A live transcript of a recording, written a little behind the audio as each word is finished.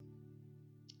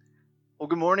Well,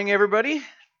 good morning, everybody.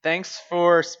 Thanks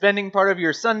for spending part of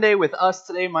your Sunday with us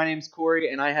today. My name's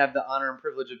Corey, and I have the honor and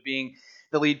privilege of being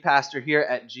the lead pastor here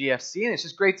at GFC. And it's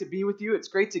just great to be with you. It's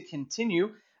great to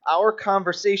continue our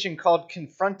conversation called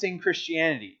Confronting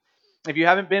Christianity. If you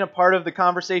haven't been a part of the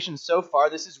conversation so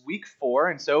far, this is week 4.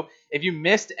 And so if you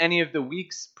missed any of the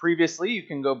weeks previously, you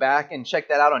can go back and check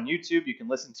that out on YouTube. You can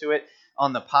listen to it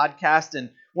on the podcast.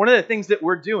 And one of the things that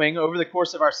we're doing over the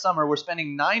course of our summer, we're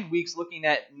spending 9 weeks looking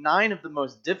at 9 of the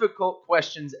most difficult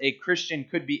questions a Christian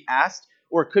could be asked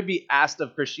or could be asked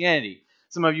of Christianity.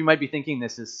 Some of you might be thinking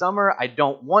this is summer. I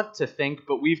don't want to think,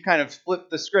 but we've kind of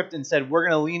flipped the script and said we're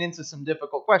going to lean into some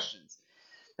difficult questions.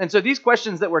 And so these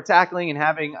questions that we're tackling and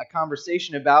having a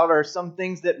conversation about are some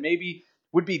things that maybe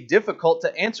would be difficult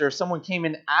to answer if someone came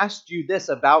and asked you this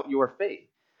about your faith.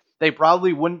 They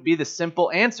probably wouldn't be the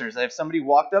simple answers. If somebody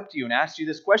walked up to you and asked you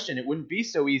this question, it wouldn't be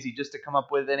so easy just to come up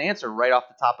with an answer right off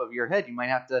the top of your head. You might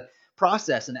have to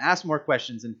process and ask more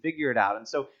questions and figure it out. And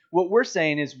so what we're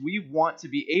saying is we want to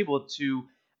be able to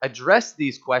address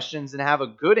these questions and have a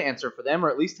good answer for them, or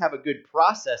at least have a good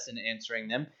process in answering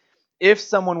them if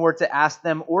someone were to ask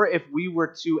them, or if we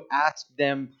were to ask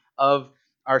them of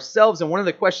ourselves. And one of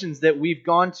the questions that we've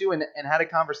gone to and had a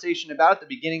conversation about at the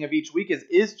beginning of each week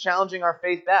is challenging our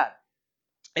faith bad?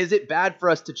 Is it bad for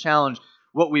us to challenge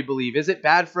what we believe? Is it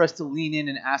bad for us to lean in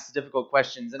and ask difficult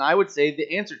questions? And I would say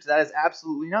the answer to that is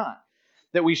absolutely not.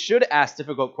 That we should ask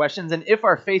difficult questions, and if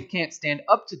our faith can't stand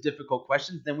up to difficult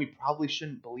questions, then we probably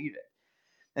shouldn't believe it.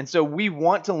 And so we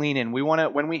want to lean in. We want to,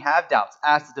 when we have doubts,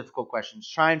 ask the difficult questions,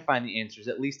 try and find the answers,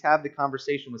 at least have the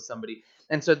conversation with somebody.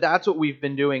 And so that's what we've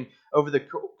been doing over the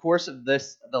course of the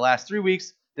last 3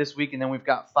 weeks, this week, and then we've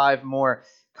got 5 more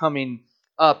coming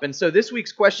up. And so this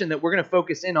week's question that we're going to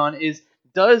focus in on is,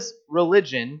 does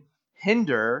religion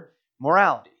hinder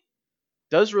morality?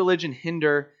 Does religion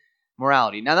hinder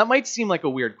morality? Now, that might seem like a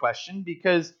weird question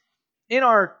because in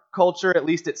our culture, at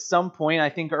least at some point, I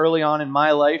think early on in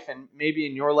my life and maybe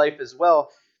in your life as well,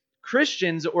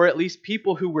 Christians, or at least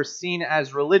people who were seen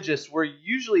as religious, were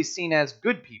usually seen as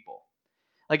good people.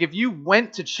 Like if you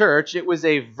went to church, it was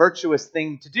a virtuous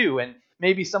thing to do. And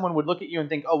maybe someone would look at you and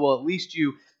think, oh, well, at least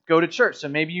you go to church. So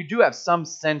maybe you do have some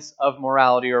sense of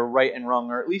morality or right and wrong,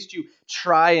 or at least you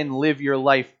try and live your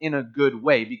life in a good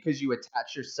way because you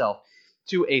attach yourself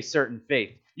to a certain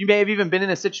faith. You may have even been in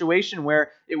a situation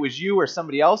where it was you or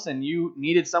somebody else and you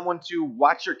needed someone to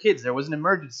watch your kids. There was an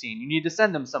emergency and you need to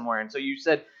send them somewhere. And so you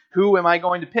said, who am I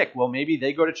going to pick? Well, maybe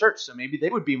they go to church, so maybe they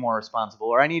would be more responsible.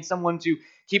 Or I need someone to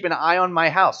keep an eye on my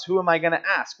house. Who am I going to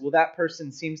ask? Well, that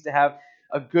person seems to have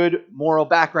a good moral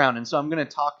background, and so I'm going to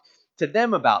talk to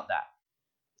them about that.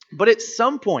 But at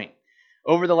some point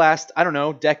over the last,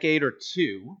 decade or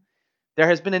two, there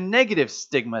has been a negative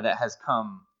stigma that has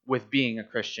come with being a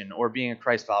Christian or being a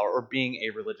Christ follower or being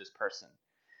a religious person.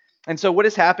 And so what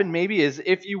has happened maybe is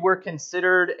if you were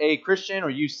considered a Christian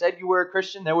or you said you were a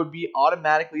Christian, there would be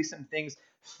automatically some things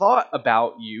thought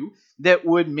about you that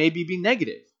would maybe be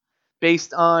negative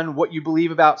based on what you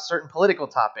believe about certain political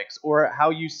topics or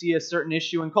how you see a certain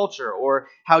issue in culture or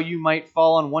how you might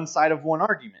fall on one side of one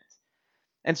argument.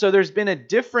 And so there's been a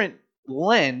different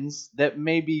lens that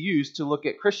may be used to look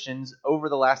at Christians over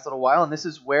the last little while, and this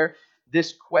is where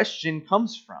this question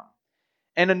comes from.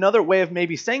 And another way of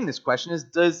maybe saying this question is,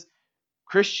 does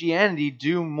Christianity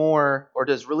do more, or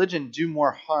does religion do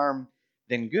more harm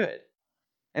than good?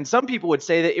 And some people would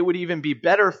say that it would even be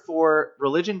better for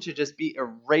religion to just be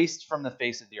erased from the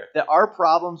face of the earth, that our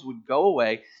problems would go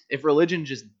away if religion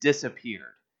just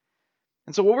disappeared.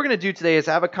 And so what we're going to do today is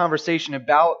have a conversation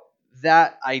about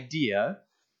that idea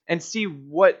and see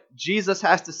what Jesus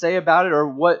has to say about it, or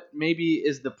what maybe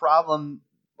is the problem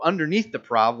underneath the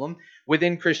problem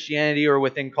within Christianity or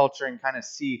within culture, and kind of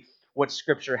see what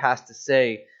Scripture has to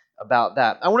say about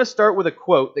that. I want to start with a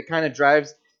quote that kind of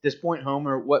drives this point home,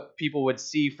 or what people would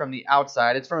see from the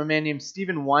outside. It's from a man named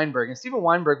Steven Weinberg. And Steven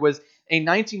Weinberg was a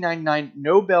 1999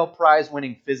 Nobel Prize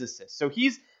winning physicist. So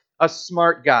he's a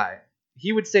smart guy.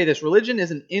 He would say this: religion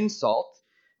is an insult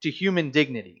to human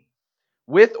dignity.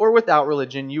 With or without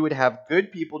religion, you would have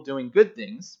good people doing good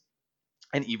things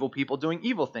and evil people doing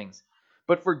evil things.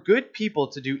 But for good people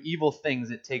to do evil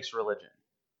things, it takes religion.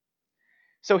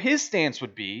 So his stance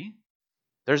would be,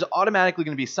 there's automatically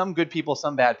going to be some good people,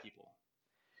 some bad people.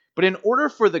 But in order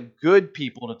for the good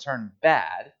people to turn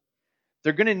bad,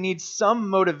 they're going to need some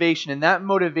motivation, and that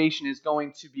motivation is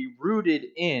going to be rooted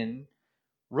in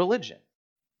religion.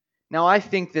 Now, I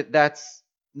think that that's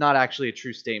not actually a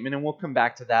true statement, and we'll come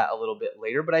back to that a little bit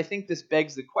later, but I think this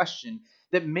begs the question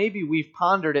that maybe we've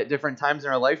pondered at different times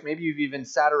in our life. Maybe you've even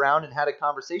sat around and had a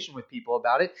conversation with people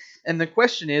about it. And the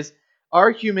question is,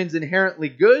 Are humans inherently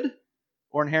good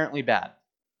or inherently bad?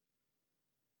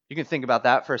 You can think about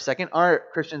that for a second. Are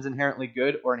Christians inherently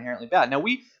good or inherently bad? Now,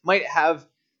 we might have,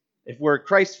 if we're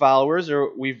Christ followers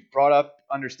or we've brought up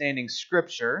understanding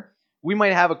Scripture, we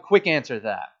might have a quick answer to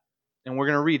that. And we're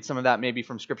going to read some of that maybe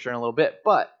from Scripture in a little bit.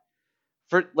 But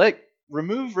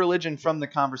remove religion from the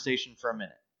conversation for a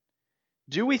minute.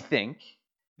 Do we think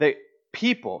that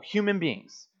people, human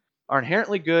beings, are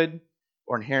inherently good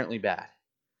or inherently bad?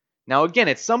 Now, again,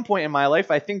 at some point in my life,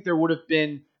 I think there would have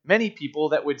been many people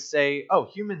that would say, oh,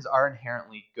 humans are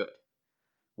inherently good.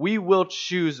 We will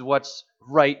choose what's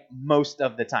right most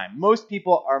of the time. Most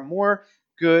people are more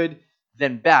good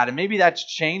than bad. And maybe that's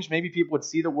changed. Maybe people would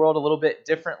see the world a little bit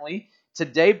differently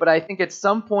today. But I think at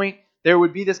some point there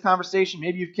would be this conversation.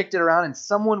 Maybe you've kicked it around and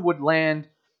someone would land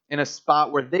in a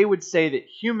spot where they would say that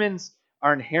humans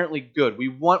are inherently good. We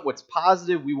want what's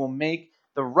positive. We will make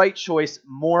the right choice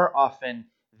more often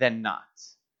than not.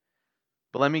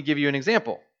 But let me give you an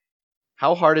example.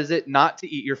 How hard is it not to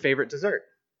eat your favorite dessert?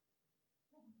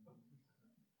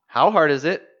 How hard is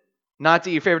it not to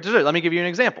eat your favorite dessert? Let me give you an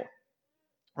example.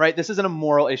 Right? This isn't a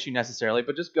moral issue necessarily,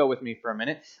 but just go with me for a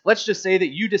minute. Let's just say that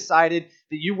you decided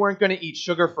that you weren't going to eat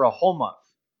sugar for a whole month.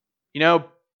 You know,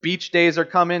 beach days are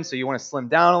coming, so you want to slim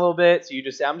down a little bit. So you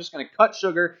just say, I'm just going to cut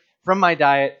sugar from my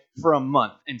diet for a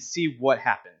month and see what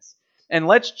happens. And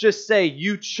let's just say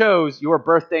you chose your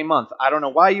birthday month. I don't know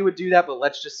why you would do that, but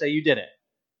let's just say you did it.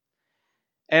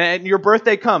 And your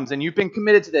birthday comes and you've been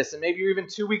committed to this and maybe you're even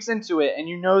 2 weeks into it and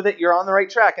you know that you're on the right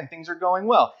track and things are going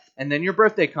well. And then your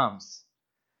birthday comes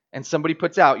and somebody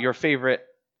puts out your favorite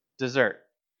dessert.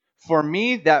 For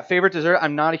me, that favorite dessert,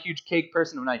 I'm not a huge cake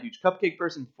person. I'm not a huge cupcake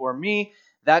person. For me,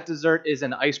 that dessert is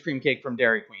an ice cream cake from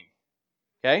Dairy Queen.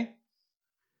 Okay?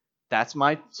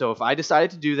 So if I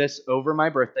decided to do this over my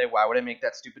birthday, why would I make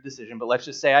that stupid decision? But let's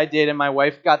just say I did and my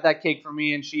wife got that cake for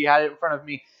me and she had it in front of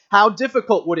me. How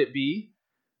difficult would it be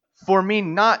for me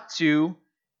not to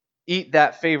eat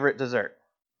that favorite dessert?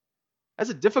 That's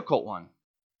a difficult one.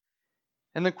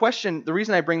 And the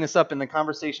reason I bring this up in the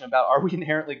conversation about are we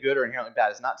inherently good or inherently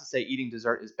bad is not to say eating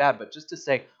dessert is bad, but just to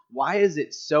say, why is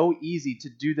it so easy to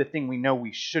do the thing we know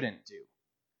we shouldn't do?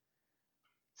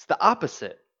 It's the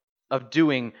opposite of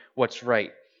doing what's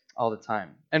right all the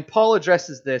time. And Paul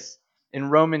addresses this in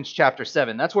Romans chapter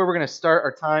 7. That's where we're going to start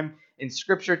our time in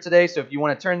Scripture today. So if you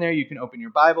want to turn there, you can open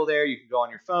your Bible there. You can go on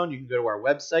your phone. You can go to our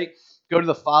website. Go to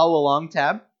the Follow Along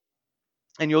tab,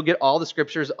 and you'll get all the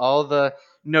Scriptures, all the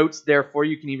notes there for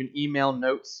you. You can even email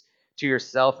notes to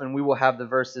yourself, and we will have the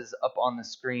verses up on the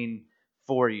screen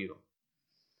for you.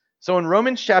 So in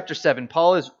Romans chapter 7,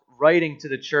 Paul is writing to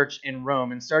the church in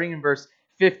Rome, and starting in verse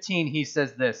 15, he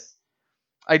says this,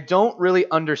 I don't really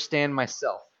understand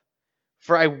myself,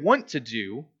 for I want to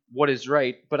do what is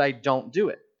right, but I don't do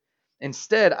it.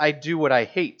 Instead, I do what I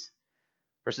hate.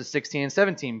 Verses 16 and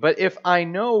 17. But if I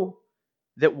know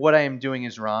that what I am doing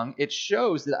is wrong, it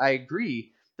shows that I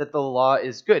agree that the law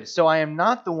is good. So I am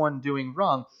not the one doing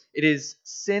wrong. It is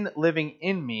sin living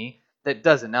in me that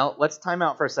does it. Now, let's time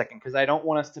out for a second because I don't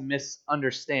want us to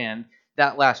misunderstand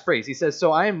that last phrase. He says,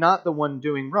 so I am not the one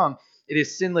doing wrong. It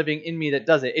is sin living in me that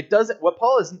does it. It doesn't. What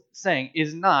Paul is saying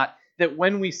is not that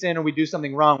when we sin or we do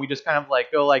something wrong, we just kind of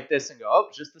like go like this and go, oh,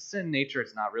 it's just the sin nature.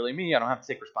 It's not really me. I don't have to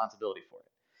take responsibility for it.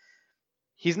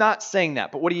 He's not saying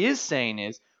that. But what he is saying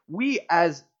is we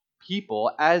as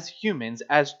people, as humans,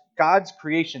 as God's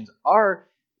creations are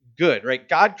good, right?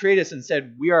 God created us and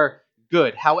said we are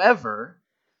good. However,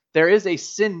 there is a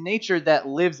sin nature that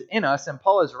lives in us, and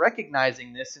Paul is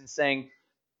recognizing this and saying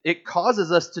it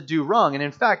causes us to do wrong. And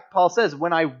in fact, Paul says,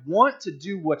 when I want to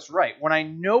do what's right, when I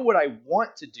know what I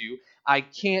want to do, I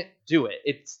can't do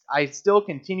it. I still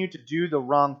continue to do the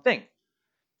wrong thing.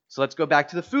 So let's go back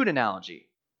to the food analogy.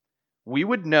 We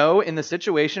would know in the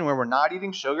situation where we're not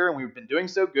eating sugar and we've been doing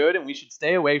so good and we should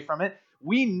stay away from it,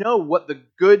 we know what the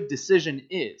good decision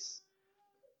is.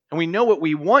 And we know what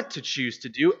we want to choose to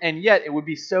do, and yet it would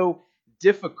be so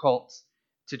difficult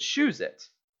to choose it.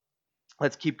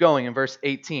 Let's keep going in verse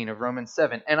 18 of Romans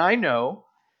 7. And I know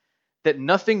that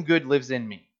nothing good lives in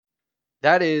me.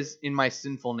 That is, in my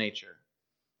sinful nature.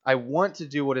 I want to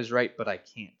do what is right, but I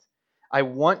can't. I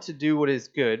want to do what is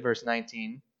good, verse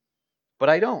 19, but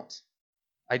I don't.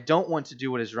 I don't want to do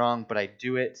what is wrong, but I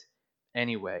do it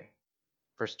anyway.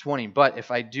 Verse 20, but if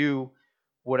I do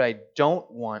what I don't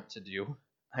want to do,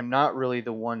 I'm not really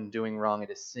the one doing wrong.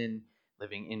 It is sin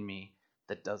living in me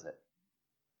that does it.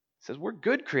 It says we're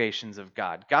good creations of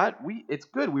God. It's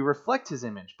good. We reflect his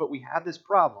image, but we have this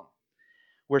problem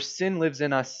where sin lives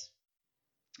in us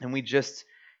and we just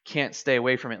can't stay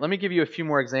away from it. Let me give you a few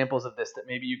more examples of this that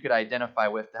maybe you could identify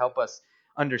with to help us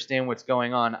understand what's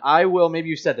going on. Maybe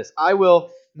you said this, I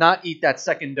will not eat that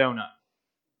second donut.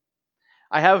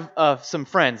 I have some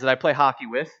friends that I play hockey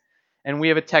with, and we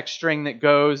have a text string that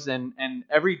goes, and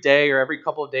every day or every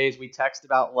couple of days we text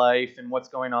about life and what's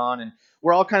going on, and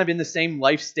we're all kind of in the same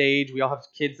life stage. We all have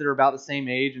kids that are about the same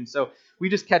age, and so we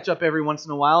just catch up every once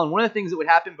in a while. And one of the things that would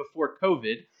happen before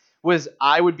COVID was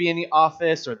I would be in the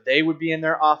office or they would be in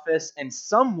their office, and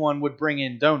someone would bring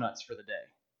in donuts for the day.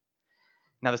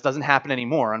 Now, this doesn't happen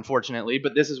anymore, unfortunately,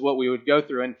 but this is what we would go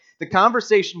through. And the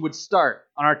conversation would start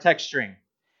on our text string.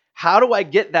 How do I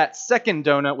get that second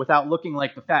donut without looking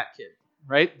like the fat kid?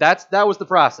 Right? That was the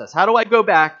process. How do I go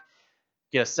back,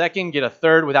 get a second, get a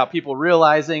third without people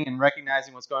realizing and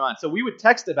recognizing what's going on? So we would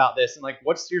text about this and like,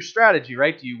 what's your strategy,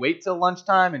 right? Do you wait till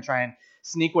lunchtime and try and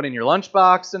sneak one in your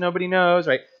lunchbox so nobody knows,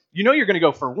 right? You know you're going to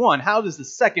go for one. How does the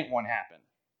second one happen?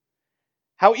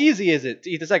 How easy is it to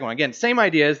eat the second one? Again, same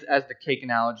idea as the cake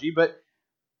analogy, but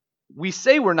we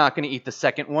say we're not going to eat the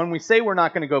second one. We say we're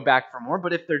not going to go back for more,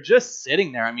 but if they're just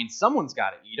sitting there, I mean, someone's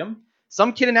got to eat them.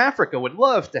 Some kid in Africa would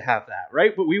love to have that,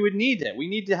 right? But we would need it. We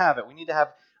need to have it. We need to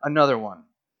have another one.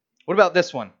 What about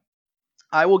this one?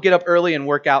 I will get up early and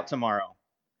work out tomorrow.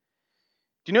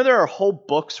 Do you know there are whole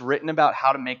books written about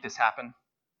how to make this happen?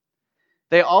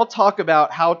 They all talk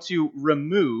about how to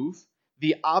remove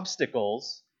the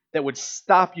obstacles that would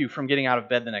stop you from getting out of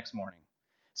bed the next morning.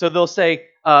 So they'll say,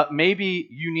 maybe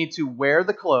you need to wear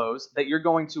the clothes that you're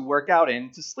going to work out in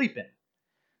to sleep in.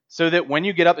 So that when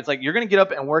you get up, it's like you're going to get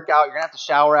up and work out. You're going to have to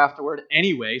shower afterward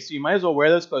anyway, so you might as well wear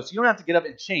those clothes. So you don't have to get up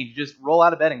and change. You just roll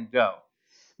out of bed and go.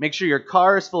 Make sure your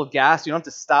car is full of gas. You don't have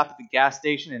to stop at the gas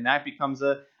station, and that becomes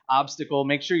an obstacle.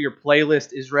 Make sure your playlist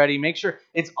is ready. Make sure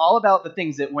it's all about the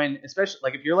things that when, especially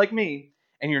like if you're like me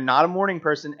and you're not a morning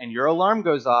person and your alarm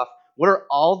goes off, what are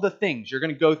all the things you're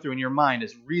going to go through in your mind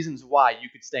as reasons why you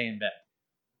could stay in bed?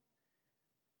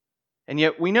 And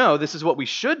yet we know this is what we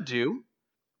should do.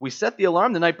 We set the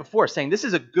alarm the night before saying this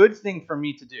is a good thing for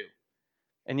me to do.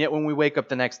 And yet when we wake up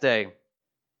the next day,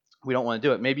 we don't want to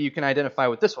do it. Maybe you can identify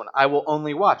with this one. I will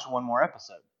only watch one more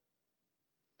episode.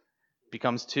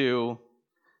 Becomes 2,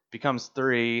 becomes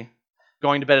 3.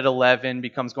 Going to bed at 11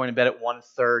 becomes going to bed at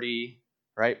 1:30,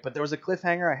 right? But there was a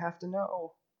cliffhanger I have to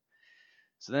know.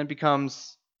 So then it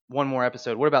becomes one more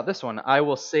episode. What about this one? I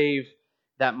will save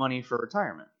that money for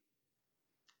retirement.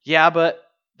 Yeah, but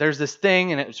there's this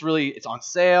thing and it's on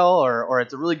sale or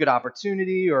it's a really good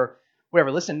opportunity or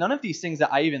whatever. Listen, none of these things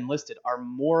that I even listed are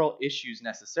moral issues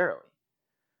necessarily.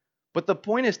 But the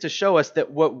point is to show us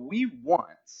that what we want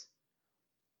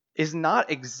is not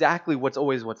exactly what's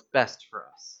best for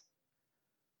us.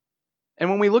 And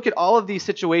when we look at all of these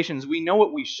situations, we know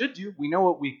what we should do, we know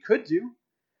what we could do,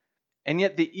 and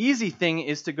yet the easy thing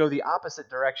is to go the opposite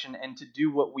direction and to do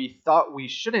what we thought we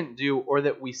shouldn't do or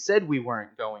that we said we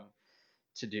weren't going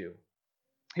to do.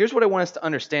 Here's what I want us to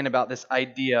understand about this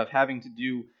idea of having to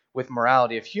do with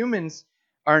morality. If humans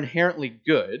are inherently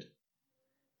good,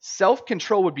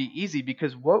 self-control would be easy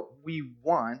because what we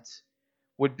want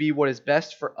would be what is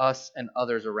best for us and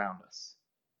others around us.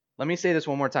 Let me say this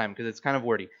one more time because it's kind of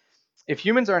wordy. If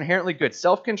humans are inherently good,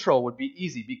 self-control would be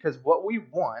easy because what we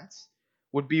want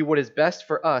would be what is best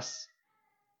for us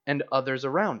and others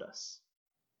around us.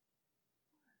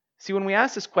 See, when we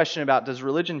ask this question about does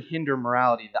religion hinder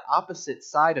morality, the opposite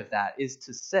side of that is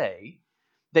to say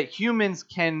that humans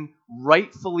can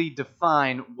rightfully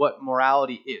define what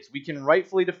morality is. We can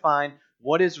rightfully define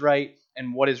what is right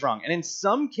and what is wrong. And in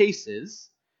some cases,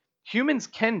 humans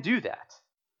can do that.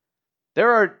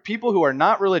 There are people who are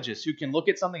not religious who can look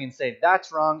at something and say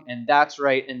that's wrong and that's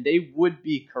right, and they would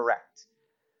be correct.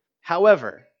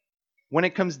 However, when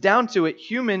it comes down to it,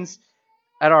 humans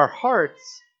at our hearts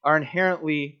are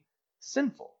inherently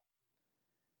sinful.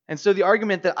 And so the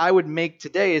argument that I would make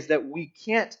today is that we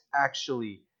can't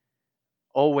actually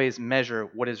always measure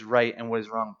what is right and what is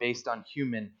wrong based on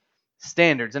human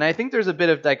standards. And I think there's a bit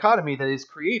of dichotomy that is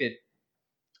created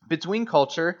between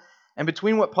culture and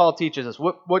between what Paul teaches us.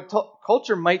 What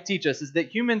culture might teach us is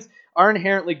that humans are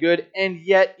inherently good and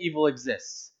yet evil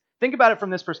exists. Think about it from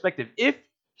this perspective. If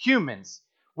humans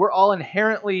were all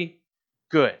inherently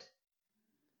good,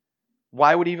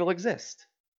 why would evil exist?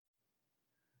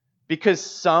 Because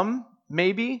some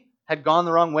maybe had gone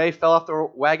the wrong way, fell off the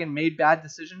wagon, made bad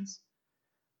decisions.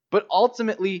 But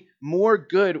ultimately, more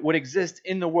good would exist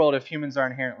in the world if humans are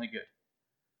inherently good.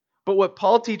 But what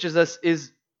Paul teaches us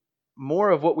is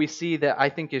more of what we see that I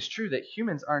think is true, that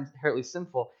humans are inherently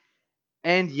sinful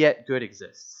and yet good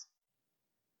exists.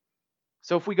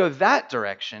 So if we go that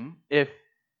direction, if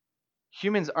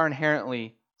humans are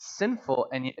inherently sinful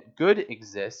and yet good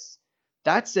exists,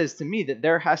 that says to me that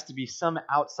there has to be some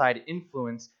outside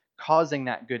influence causing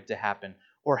that good to happen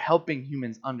or helping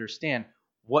humans understand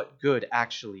what good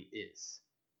actually is.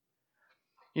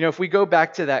 If we go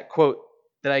back to that quote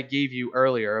that I gave you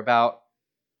earlier about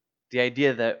the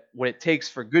idea that what it takes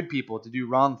for good people to do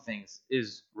wrong things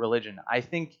is religion, I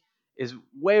think is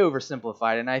way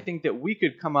oversimplified. And I think that we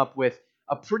could come up with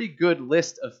a pretty good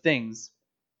list of things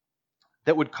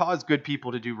that would cause good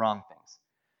people to do wrong things.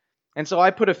 And so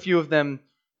I put a few of them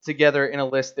together in a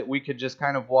list that we could just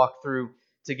kind of walk through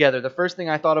together. The first thing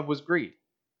I thought of was greed.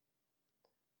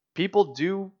 People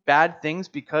do bad things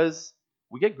because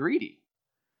we get greedy.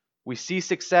 We see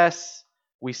success,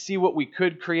 we see what we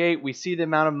could create, we see the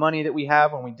amount of money that we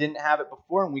have when we didn't have it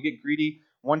before, and we get greedy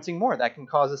wanting more. That can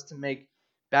cause us to make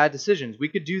bad decisions. We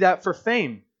could do that for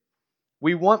fame.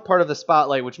 We want part of the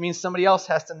spotlight, which means somebody else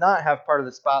has to not have part of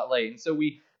the spotlight, and so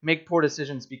we make poor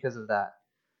decisions because of that.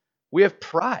 We have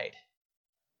pride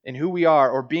in who we are,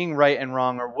 or being right and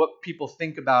wrong, or what people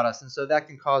think about us, and so that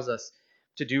can cause us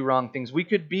to do wrong things. We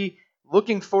could be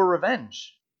looking for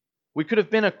revenge. We could have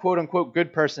been a quote-unquote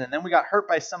good person, and then we got hurt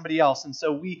by somebody else, and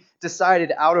so we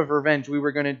decided out of revenge we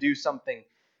were going to do something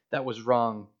that was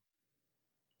wrong.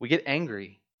 We get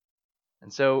angry,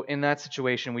 and so in that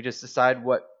situation we just decide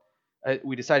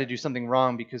we decide to do something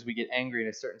wrong because we get angry in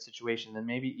a certain situation, and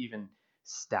maybe even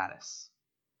status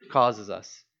causes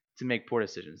us to make poor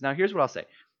decisions. Now here's what I'll say.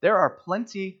 There are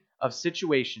plenty of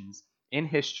situations in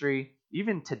history,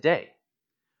 even today,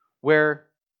 where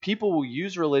people will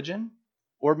use religion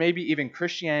or maybe even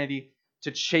Christianity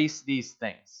to chase these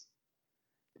things.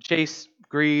 Chase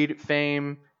greed,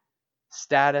 fame,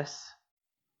 status.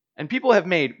 And people have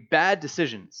made bad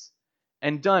decisions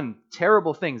and done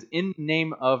terrible things in the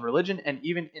name of religion and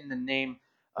even in the name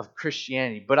of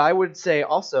Christianity. But I would say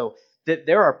also that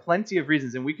there are plenty of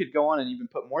reasons, and we could go on and even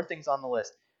put more things on the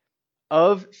list,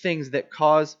 of things that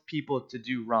cause people to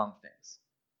do wrong things.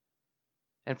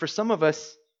 And for some of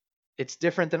us, it's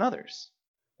different than others.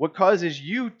 What causes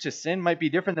you to sin might be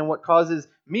different than what causes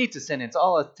me to sin. It's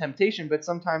all a temptation, but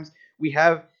sometimes we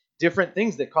have different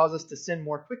things that cause us to sin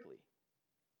more quickly.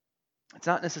 It's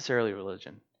not necessarily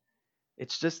religion.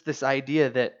 It's just this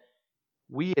idea that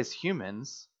we as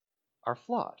humans are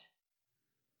flawed.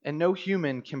 And no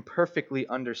human can perfectly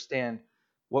understand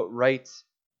what right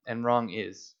and wrong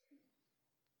is.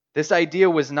 This idea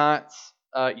was not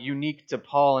unique to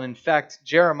Paul. And in fact,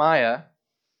 Jeremiah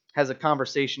has a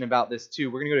conversation about this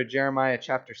too. We're going to go to Jeremiah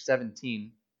chapter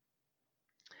 17. And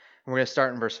we're going to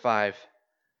start in verse 5.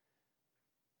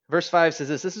 Verse 5 says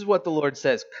this. This is what the Lord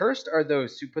says. Cursed are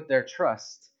those who put their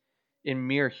trust in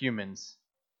mere humans,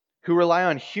 who rely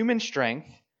on human strength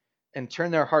and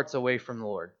turn their hearts away from the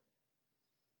Lord.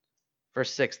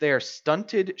 Verse 6. They are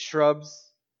stunted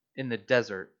shrubs in the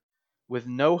desert with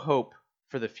no hope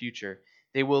for the future.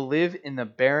 They will live in the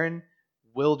barren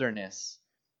wilderness,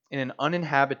 in an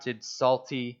uninhabited,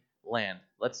 salty land.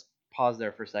 Let's pause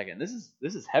there for a second. This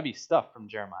is heavy stuff from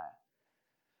Jeremiah.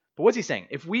 But what's he saying?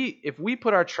 If we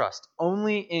put our trust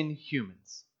only in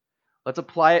humans, let's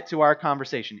apply it to our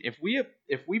conversation. If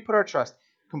we put our trust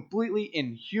completely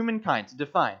in humankind to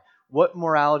define what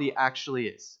morality actually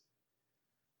is,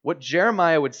 what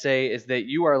Jeremiah would say is that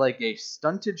you are like a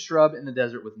stunted shrub in the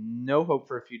desert with no hope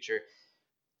for a future,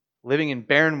 living in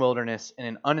barren wilderness in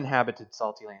an uninhabited,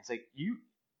 salty land. It's like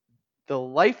the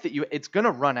life that it's going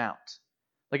to run out.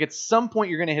 Like at some point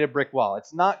you're going to hit a brick wall.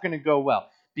 It's not going to go well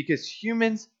because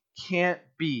humans can't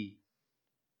be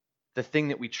the thing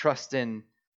that we trust in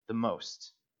the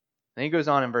most. Then he goes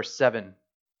on in verse 7.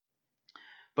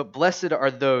 But blessed are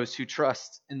those who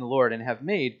trust in the Lord and have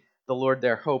made the Lord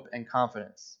their hope and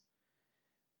confidence.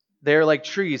 They are like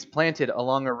trees planted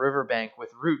along a riverbank with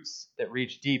roots that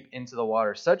reach deep into the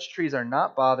water. Such trees are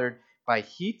not bothered by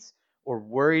heat or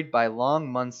worried by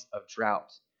long months of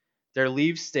drought. Their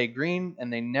leaves stay green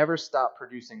and they never stop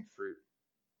producing fruit.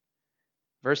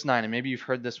 Verse 9, and maybe you've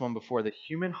heard this one before. The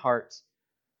human heart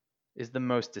is the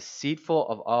most deceitful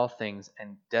of all things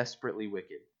and desperately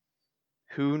wicked.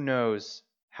 Who knows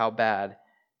how bad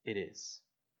it is?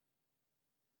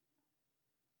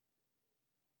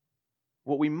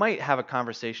 What we might have a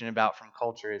conversation about from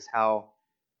culture is how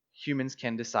humans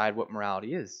can decide what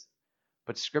morality is.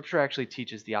 But Scripture actually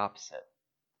teaches the opposite.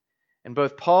 And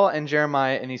both Paul and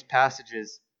Jeremiah in these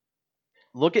passages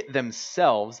look at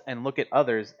themselves and look at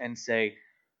others and say,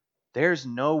 there's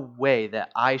no way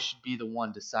that I should be the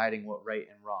one deciding what right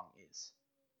and wrong is.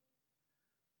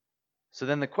 So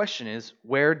then the question is,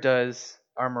 where does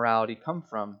our morality come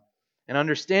from? And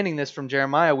understanding this from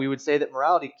Jeremiah, we would say that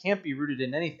morality can't be rooted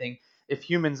in anything if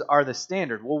humans are the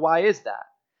standard. Well, why is that?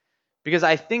 Because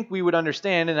I think we would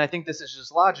understand, and I think this is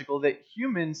just logical, that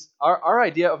humans, our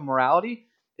idea of morality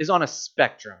is on a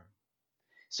spectrum.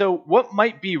 So what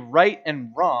might be right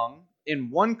and wrong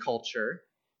in one culture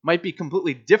might be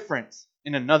completely different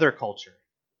in another culture.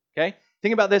 Okay?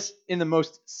 Think about this in the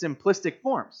most simplistic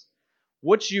forms.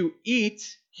 What you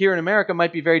eat here in America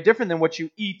might be very different than what you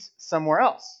eat somewhere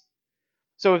else.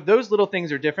 So if those little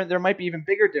things are different, there might be even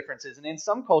bigger differences. And in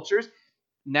some cultures,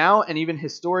 now and even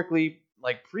historically,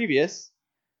 like previous,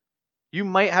 you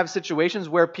might have situations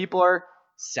where people are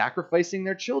sacrificing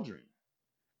their children.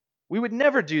 We would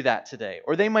never do that today.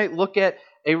 Or they might look at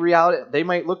a reality, they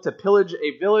might look to pillage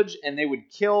a village and they would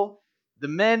kill the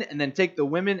men and then take the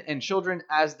women and children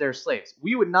as their slaves.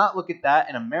 We would not look at that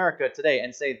in America today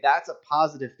and say that's a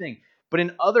positive thing. But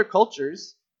in other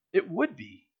cultures, it would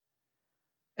be.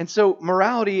 And so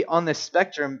morality on this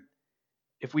spectrum,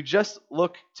 if we just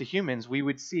look to humans, we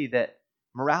would see that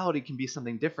morality can be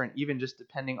something different, even just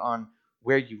depending on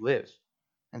where you live.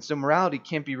 And so morality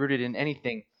can't be rooted in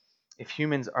anything if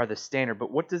humans are the standard.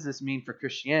 But what does this mean for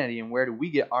Christianity, and where do we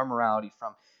get our morality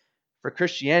from? For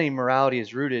Christianity, morality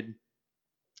is rooted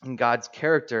in God's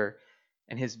character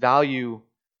and his value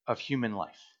of human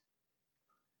life.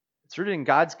 It's rooted in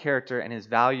God's character and his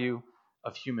value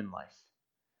of human life.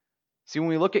 See, when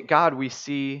we look at God, we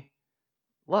see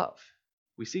love.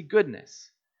 We see goodness.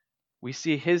 We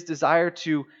see his desire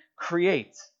to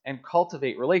create and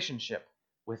cultivate relationship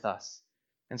with us.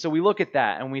 And so we look at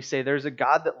that and we say there's a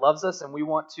God that loves us and we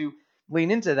want to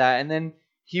lean into that. And then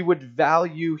he would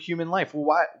value human life. Well,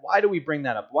 why do we bring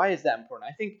that up? Why is that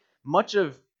important? I think much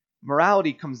of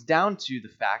morality comes down to the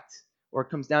fact, or it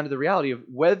comes down to the reality of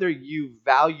whether you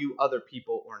value other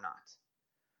people or not.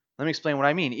 Let me explain what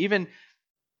I mean. Even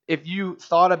if you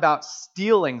thought about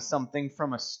stealing something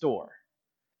from a store,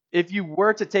 if you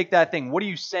were to take that thing, what are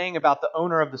you saying about the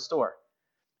owner of the store?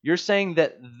 You're saying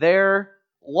that their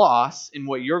loss in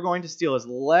what you're going to steal is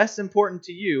less important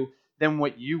to you than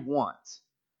what you want.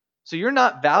 So you're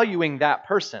not valuing that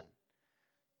person.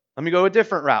 Let me go a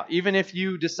different route. Even if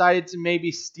you decided to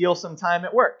maybe steal some time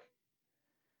at work,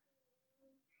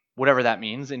 whatever that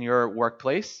means in your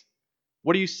workplace,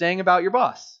 what are you saying about your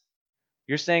boss?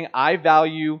 You're saying, I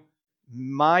value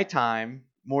my time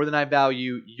more than I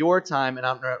value your time, and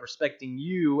I'm not respecting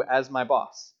you as my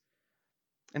boss.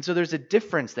 And so there's a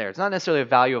difference there. It's not necessarily a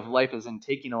value of life as in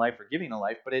taking a life or giving a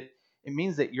life, but it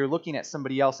means that you're looking at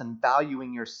somebody else and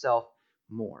valuing yourself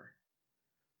more.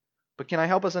 But can I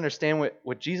help us understand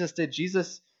what Jesus did?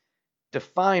 Jesus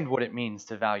defined what it means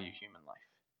to value human life.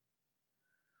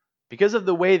 Because of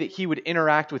the way that he would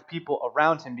interact with people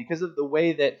around him, because of the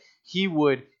way that he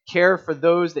would care for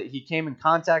those that he came in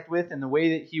contact with, and the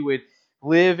way that he would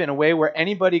live in a way where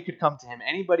anybody could come to him,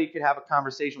 anybody could have a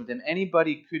conversation with him,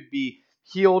 anybody could be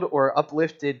healed or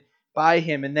uplifted by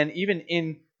him, and then even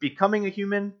in becoming a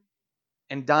human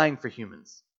and dying for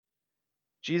humans.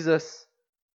 Jesus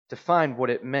defined what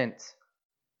it meant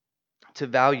to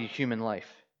value human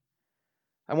life.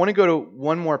 I want to go to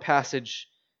one more passage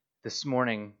this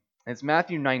morning, and it's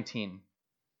Matthew 19.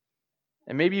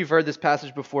 And maybe you've heard this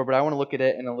passage before, but I want to look at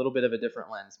it in a little bit of a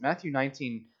different lens. Matthew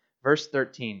 19, verse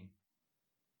 13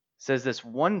 says this: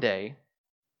 one day,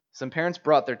 some parents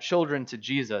brought their children to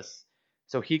Jesus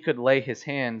so he could lay his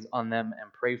hands on them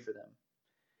and pray for them.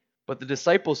 But the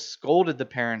disciples scolded the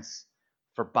parents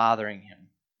for bothering him.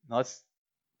 Now let's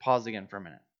pause again for a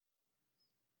minute.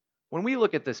 When we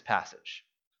look at this passage,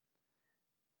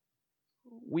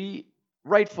 we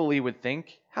rightfully would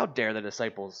think, how dare the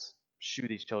disciples shoo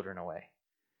these children away?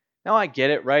 Now I get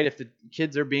it, right? If the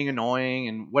kids are being annoying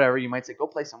and whatever, you might say, go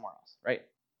play somewhere else, right?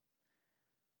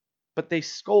 But they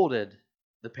scolded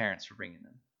the parents for bringing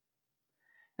them.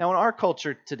 Now, in our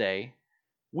culture today,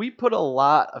 we put a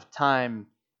lot of time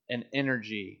and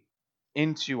energy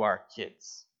into our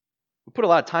kids. We put a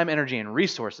lot of time, energy, and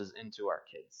resources into our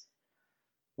kids.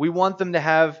 We want them to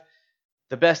have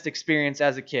the best experience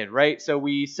as a kid, right? So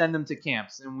we send them to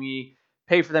camps, and we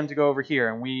pay for them to go over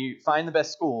here, and we find the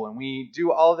best school, and we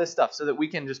do all of this stuff so that we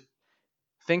can just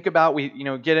think about,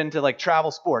 get into like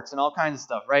travel sports and all kinds of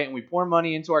stuff, right? And we pour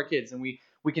money into our kids, and we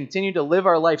continue to live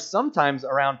our life sometimes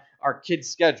around our kids'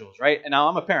 schedules, right? And now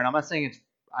I'm a parent. I'm not saying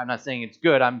it's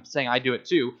good. I'm saying I do it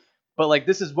too. But like,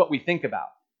 this is what we think about.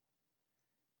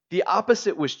 The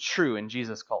opposite was true in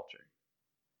Jesus' culture.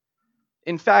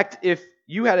 In fact, if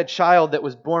you had a child that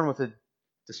was born with a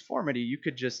disformity, you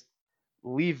could just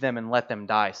leave them and let them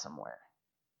die somewhere.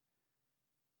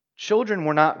 Children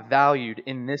were not valued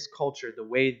in this culture the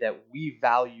way that we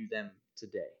value them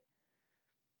today.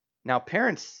 Now,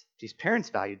 these parents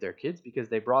valued their kids because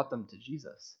they brought them to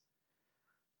Jesus.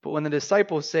 But when the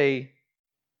disciples say,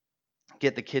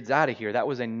 get the kids out of here. That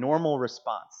was a normal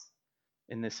response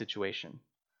in this situation.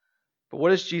 But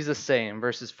what does Jesus say in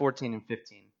verses 14 and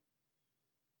 15?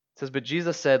 It says, "But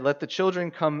Jesus said, 'Let the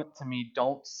children come to me,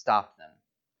 don't stop them.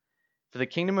 For the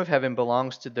kingdom of heaven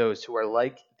belongs to those who are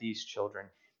like these children.'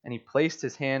 And he placed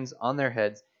his hands on their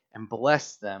heads and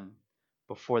blessed them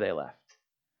before they left."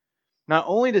 Not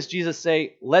only does Jesus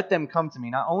say, "Let them come to me,"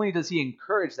 not only does he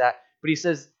encourage that, but he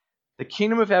says, the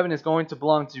kingdom of heaven is going to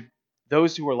belong to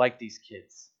those who are like these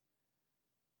kids.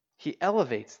 He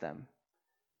elevates them.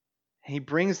 He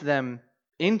brings them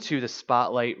into the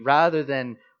spotlight rather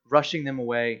than rushing them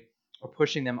away or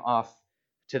pushing them off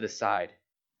to the side.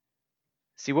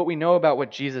 See, what we know about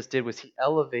what Jesus did was he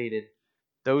elevated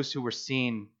those who were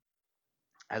seen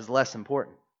as less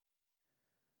important.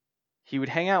 He would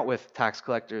hang out with tax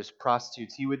collectors,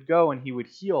 prostitutes. He would go and he would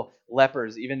heal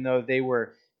lepers, even though they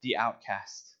were the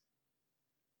outcast.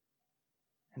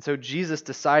 And so Jesus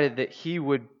decided that he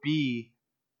would be,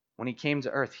 when he came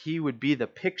to earth, he would be the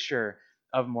picture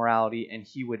of morality, and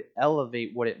he would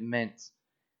elevate what it meant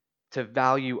to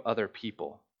value other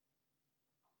people.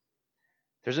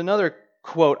 There's another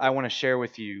quote I want to share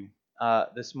with you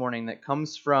this morning that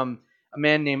comes from a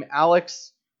man named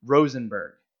Alex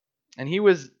Rosenberg. And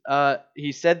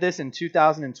he said this in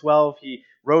 2012. He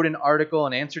wrote an article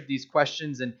and answered these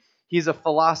questions, and he's a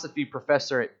philosophy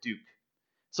professor at Duke.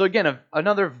 So again,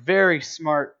 another very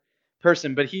smart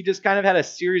person, but he just kind of had a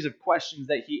series of questions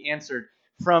that he answered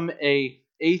from a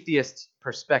atheist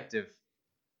perspective.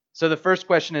 So the first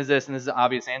question is this, and this is an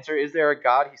obvious answer. Is there a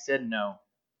God? He said no.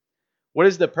 What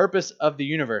is the purpose of the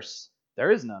universe?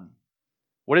 There is none.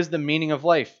 What is the meaning of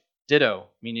life? Ditto,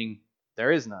 meaning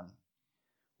there is none.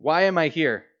 Why am I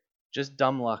here? Just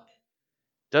dumb luck.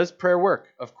 Does prayer work?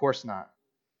 Of course not.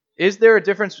 Is there a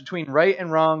difference between right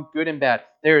and wrong, good and bad?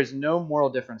 There is no moral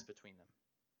difference between them.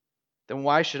 Then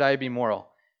why should I be moral?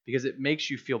 Because it makes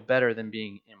you feel better than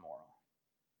being immoral.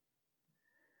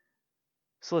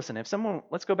 So listen,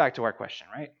 let's go back to our question,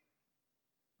 right?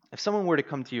 If someone were to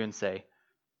come to you and say,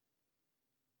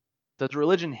 does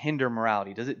religion hinder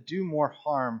morality? Does it do more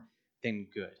harm than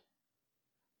good?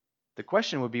 The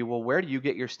question would be, well, where do you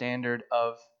get your standard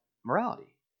of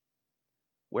morality?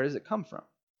 Where does it come from?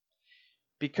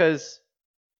 Because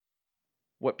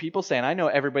what people say, and I know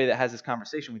everybody that has this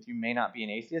conversation with you may not be an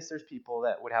atheist. There's people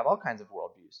that would have all kinds of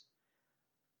worldviews.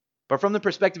 But from the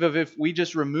perspective of if we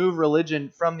just remove religion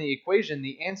from the equation,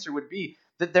 the answer would be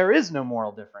that there is no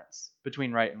moral difference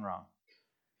between right and wrong.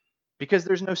 Because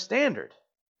there's no standard.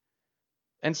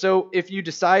 And so if you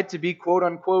decide to be quote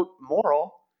unquote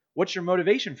moral, what's your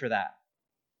motivation for that?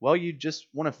 Well, you just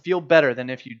want to feel better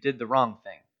than if you did the wrong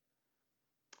thing.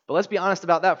 But let's be honest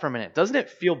about that for a minute. Doesn't it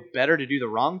feel better to do the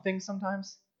wrong thing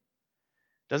sometimes?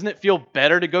 Doesn't it feel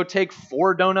better to go take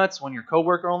 4 donuts when your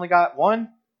coworker only got 1?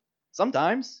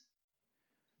 Sometimes.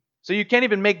 So you can't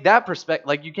even make that perspective,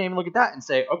 like you can't even look at that and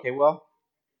say, okay, well,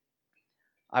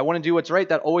 I want to do what's right.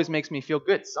 That always makes me feel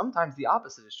good. Sometimes the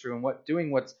opposite is true, and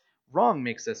doing what's wrong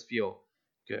makes us feel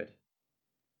good.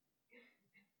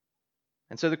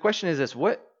 And so the question is this,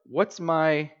 what's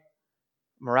my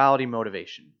morality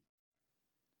motivation?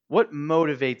 What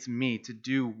motivates me to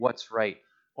do what's right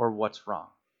or what's wrong?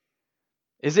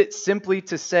 Is it simply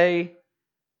to say,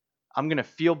 I'm going to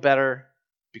feel better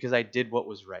because I did what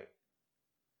was right?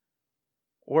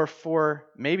 Or for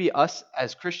maybe us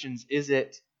as Christians, is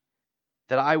it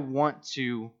that I want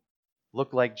to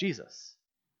look like Jesus?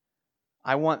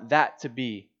 I want that to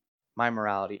be my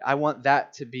morality. I want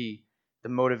that to be the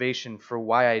motivation for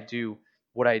why I do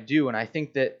what I do. And I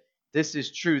think that this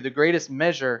is true. The greatest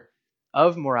measure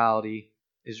of morality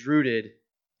is rooted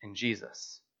in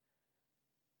Jesus.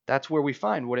 That's where we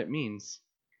find what it means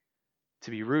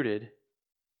to be rooted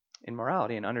in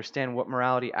morality and understand what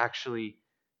morality actually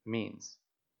means.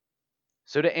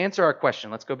 So to answer our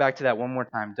question, let's go back to that one more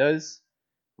time. Does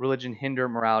religion hinder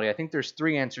morality? I think there's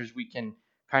 3 answers we can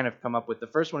kind of come up with. The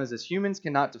first one is this: humans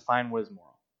cannot define what is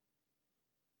moral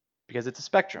because it's a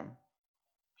spectrum.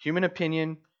 Human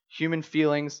opinion, human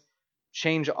feelings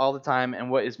change all the time,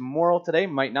 and what is moral today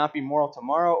might not be moral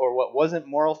tomorrow, or what wasn't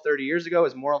moral 30 years ago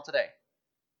is moral today.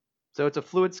 So it's a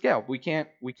fluid scale. We can't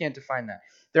define that.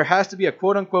 There has to be a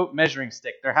quote-unquote measuring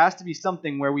stick. There has to be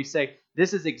something where we say,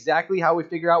 this is exactly how we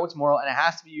figure out what's moral, and it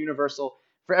has to be universal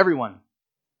for everyone.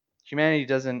 Humanity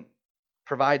doesn't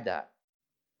provide that.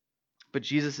 But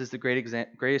Jesus is the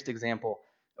greatest example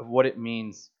of what it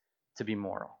means to be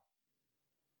moral.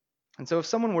 And so if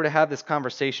someone were to have this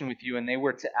conversation with you and they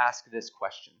were to ask this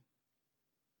question,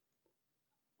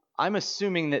 I'm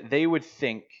assuming that they would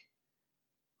think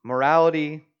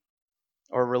morality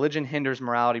or religion hinders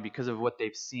morality because of what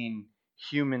they've seen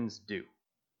humans do.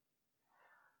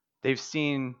 They've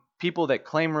seen people that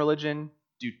claim religion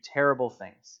do terrible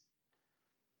things.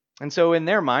 And so in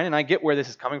their mind, and I get where this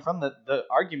is coming from, the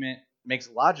argument makes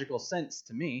logical sense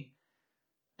to me.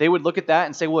 They would look at that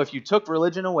and say, well, if you took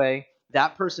religion away,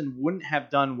 that person wouldn't have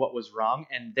done what was wrong,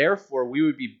 and therefore we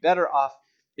would be better off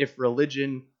if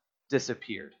religion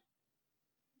disappeared.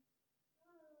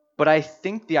 But I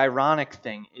think the ironic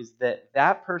thing is that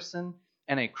that person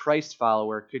and a Christ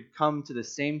follower could come to the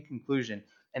same conclusion,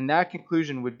 and that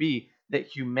conclusion would be that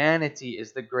humanity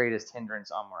is the greatest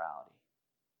hindrance on morality.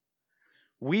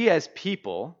 We as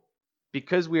people,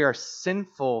 because we are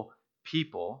sinful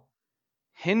people,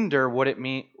 hinder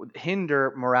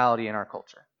morality in our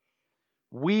culture.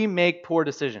 We make poor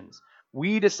decisions.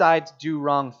 We decide to do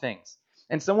wrong things.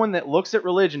 And someone that looks at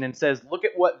religion and says, look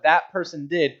at what that person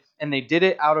did, and they did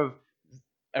it out of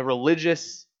a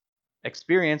religious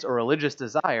experience or religious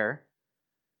desire,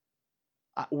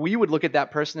 we would look at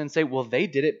that person and say, well, they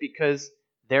did it because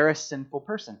they're a sinful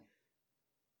person.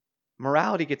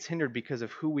 Morality gets hindered because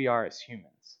of who we are as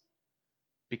humans,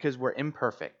 because we're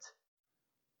imperfect.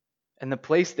 And the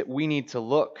place that we need to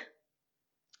look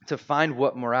to find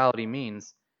what morality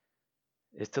means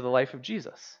is to the life of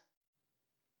Jesus,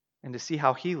 and to see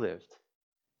how he lived,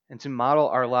 and to model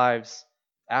our lives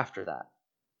after that.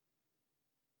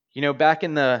 You know, back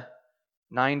in the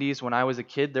 90s when I was a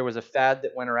kid, there was a fad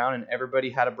that went around and everybody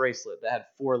had a bracelet that had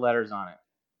 4 letters on it.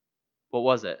 What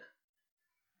was it?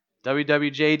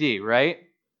 WWJD, right?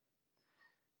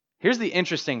 Here's the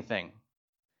interesting thing.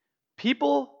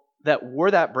 People that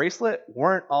wore that bracelet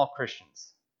weren't all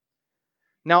Christians.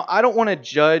 Now, I don't want to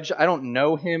judge. I don't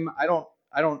know him. I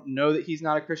don't know that he's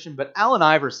not a Christian, but Allen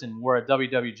Iverson wore a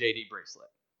WWJD bracelet,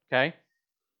 okay?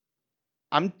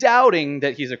 I'm doubting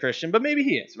that he's a Christian, but maybe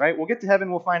he is, right? We'll get to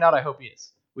heaven, we'll find out. I hope he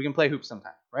is. We can play hoops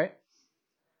sometime, right?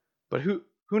 But who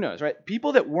knows, right?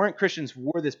 People that weren't Christians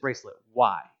wore this bracelet.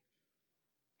 Why?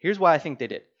 Here's why I think they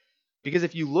did. Because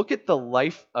if you look at the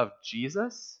life of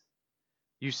Jesus,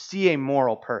 you see a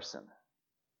moral person.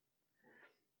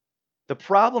 The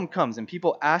problem comes, and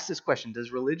people ask this question,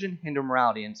 does religion hinder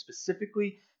morality? And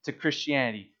specifically to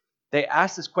Christianity, they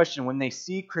ask this question when they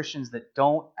see Christians that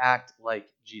don't act like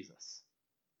Jesus.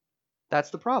 That's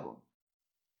the problem.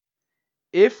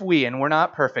 If we, and we're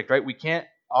not perfect, right? We can't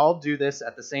all do this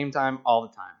at the same time all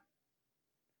the time.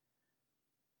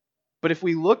 But if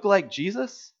we look like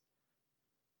Jesus,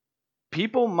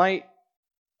 people might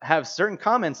have certain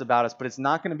comments about us, but it's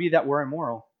not going to be that we're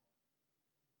immoral.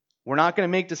 We're not going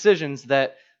to make decisions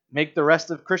that make the rest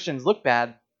of Christians look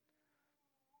bad,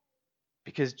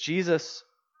 because Jesus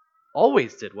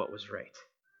always did what was right.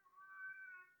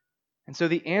 And so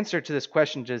the answer to this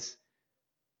question, does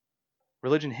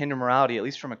religion hinder morality, at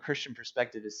least from a Christian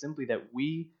perspective, is simply that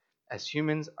we as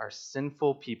humans are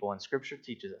sinful people, and Scripture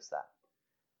teaches us that.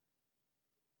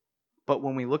 But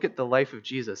when we look at the life of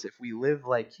Jesus, if we live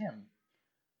like him,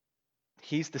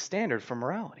 he's the standard for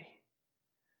morality.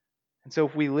 And so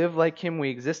if we live like him, we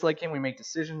exist like him, we make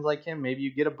decisions like him, maybe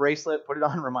you get a bracelet, put it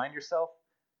on, remind yourself,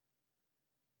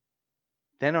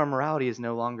 then our morality is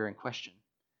no longer in question,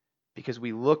 because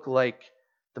we look like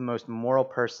the most moral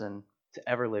person to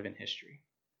ever live in history.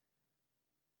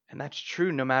 And that's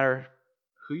true no matter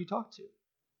who you talk to.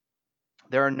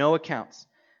 There are no accounts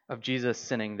of Jesus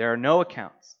sinning. There are no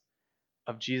accounts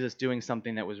of Jesus doing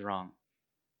something that was wrong.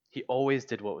 He always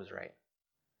did what was right.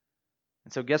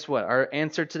 And so guess what? Our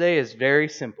answer today is very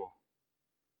simple.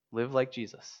 Live like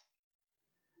Jesus.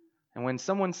 And when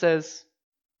someone says,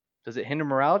 does it hinder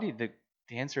morality? The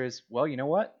answer is, well, you know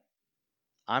what?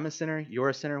 I'm a sinner, you're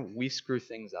a sinner, we screw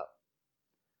things up.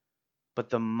 But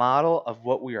the model of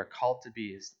what we are called to be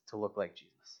is to look like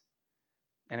Jesus.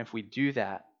 And if we do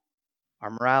that,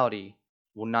 our morality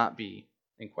will not be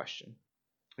in question.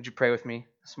 Would you pray with me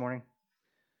this morning?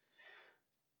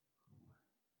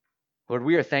 Lord,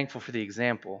 we are thankful for the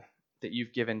example that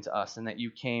you've given to us, and that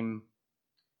you came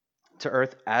to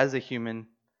earth as a human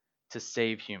to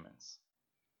save humans.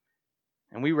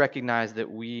 And we recognize that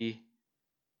we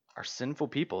are sinful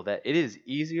people, that it is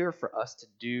easier for us to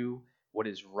do what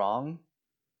is wrong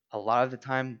a lot of the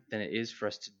time than it is for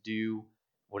us to do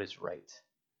what is right.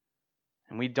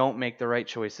 And we don't make the right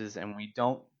choices, and we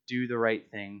don't do the right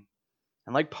thing.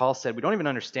 And like Paul said, we don't even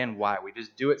understand why. We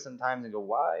just do it sometimes and go,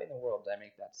 why in the world did I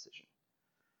make that decision?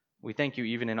 We thank you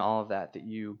even in all of that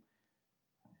you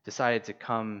decided to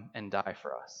come and die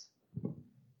for us.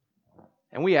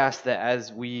 And we ask that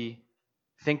as we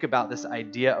think about this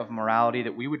idea of morality,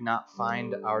 that we would not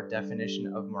find our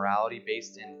definition of morality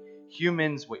based in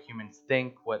humans, what humans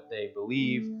think, what they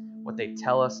believe, what they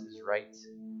tell us is right.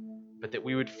 but that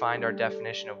we would find our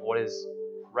definition of what is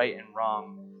right and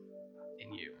wrong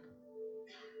in you.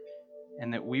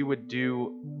 And that we would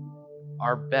do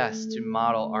our best to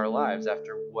model our lives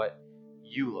after what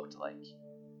you looked like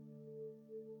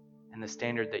and the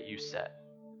standard that you set.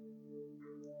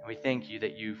 And we thank you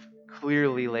that you've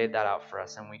clearly laid that out for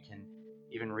us, and we can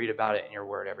even read about it in your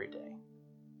word every day.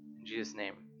 In Jesus'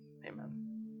 name, amen.